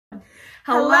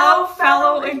Hello,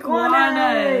 fellow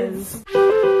iguanas!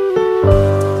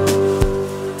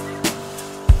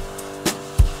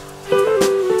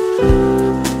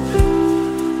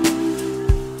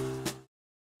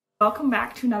 Welcome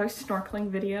back to another snorkeling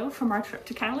video from our trip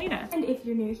to Catalina. And if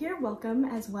you're new here, welcome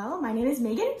as well. My name is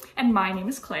Megan. And my name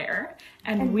is Claire.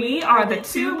 And we are the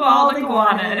Two Bald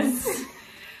Iguanas.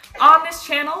 On this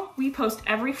channel, we post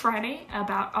every Friday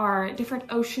about our different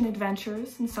ocean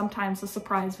adventures and sometimes a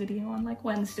surprise video on like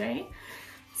Wednesday.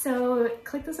 So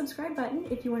click the subscribe button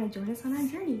if you want to join us on our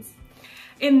journeys.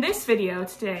 In this video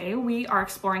today, we are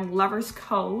exploring Lover's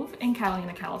Cove in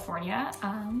Catalina, California.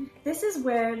 This is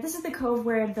the cove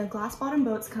where the glass bottom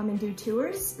boats come and do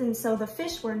tours. And so the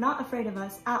fish were not afraid of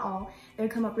us at all. They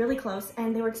would come up really close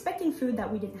and they were expecting food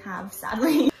that we didn't have,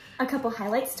 sadly. A couple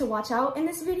highlights to watch out in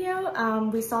this video.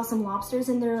 We saw some lobsters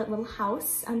in their little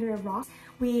house under a rock.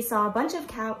 We saw a bunch of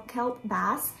Kelp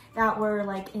Bass that were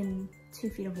like in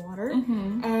 2 feet of water.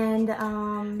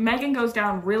 And Megan goes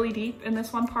down really deep in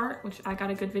this one part, which I got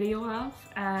a good video of,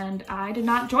 and I did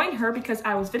not join her because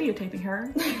I was videotaping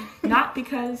her, not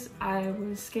because I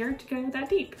was scared to go that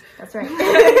deep. That's right.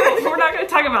 We're not going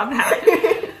to talk about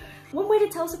that. One way to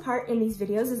tell us apart in these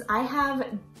videos is I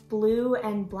have blue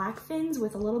and black fins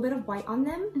with a little bit of white on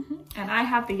them. And I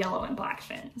have the yellow and black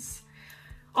fins.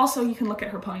 Also, you can look at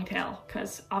her ponytail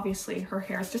because obviously her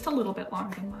hair is just a little bit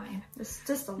longer than mine.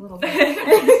 Just a little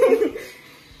bit.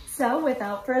 So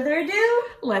without further ado,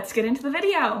 let's get into the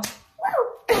video.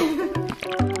 Woo!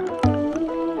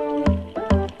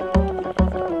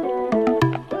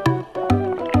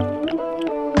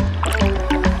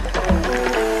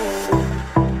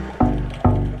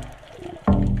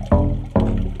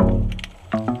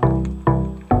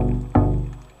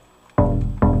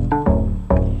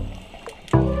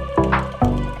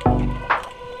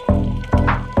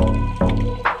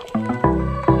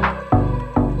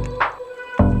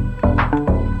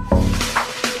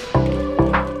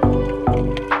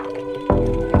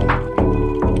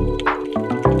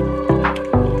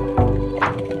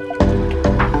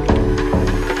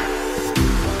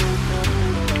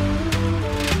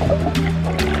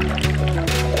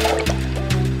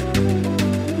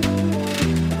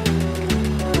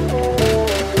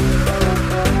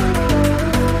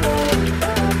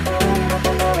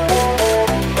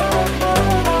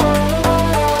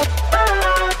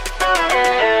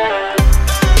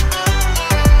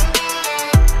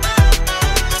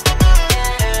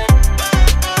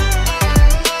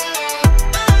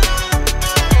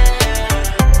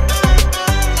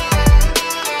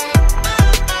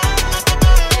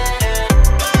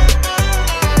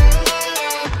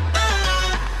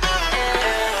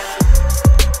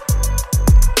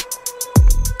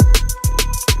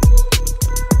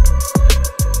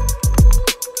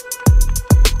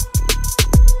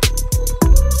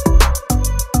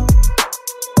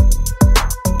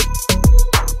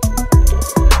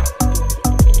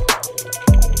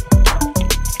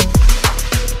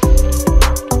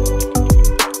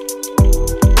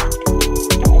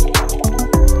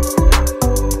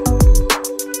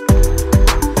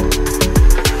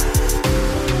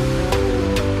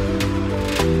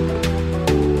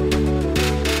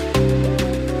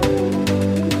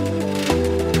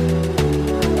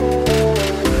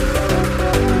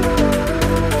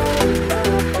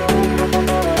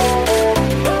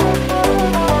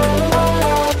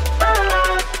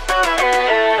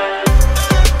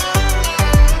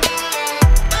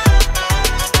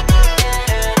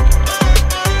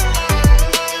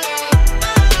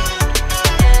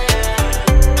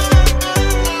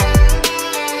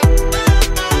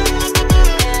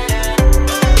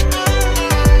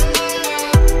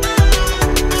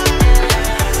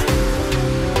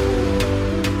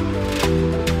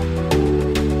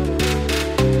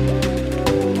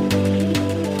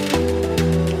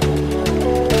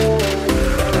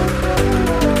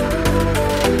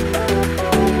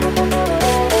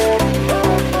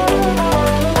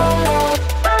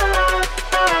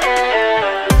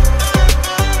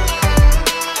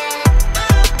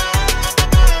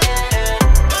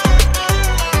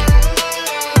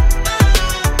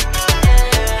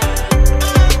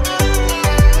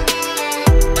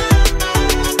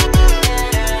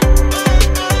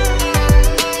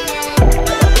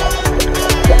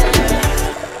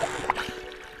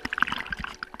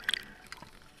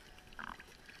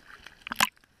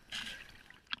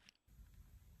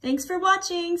 Thanks for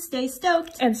watching. Stay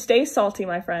stoked. And stay salty,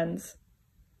 my friends.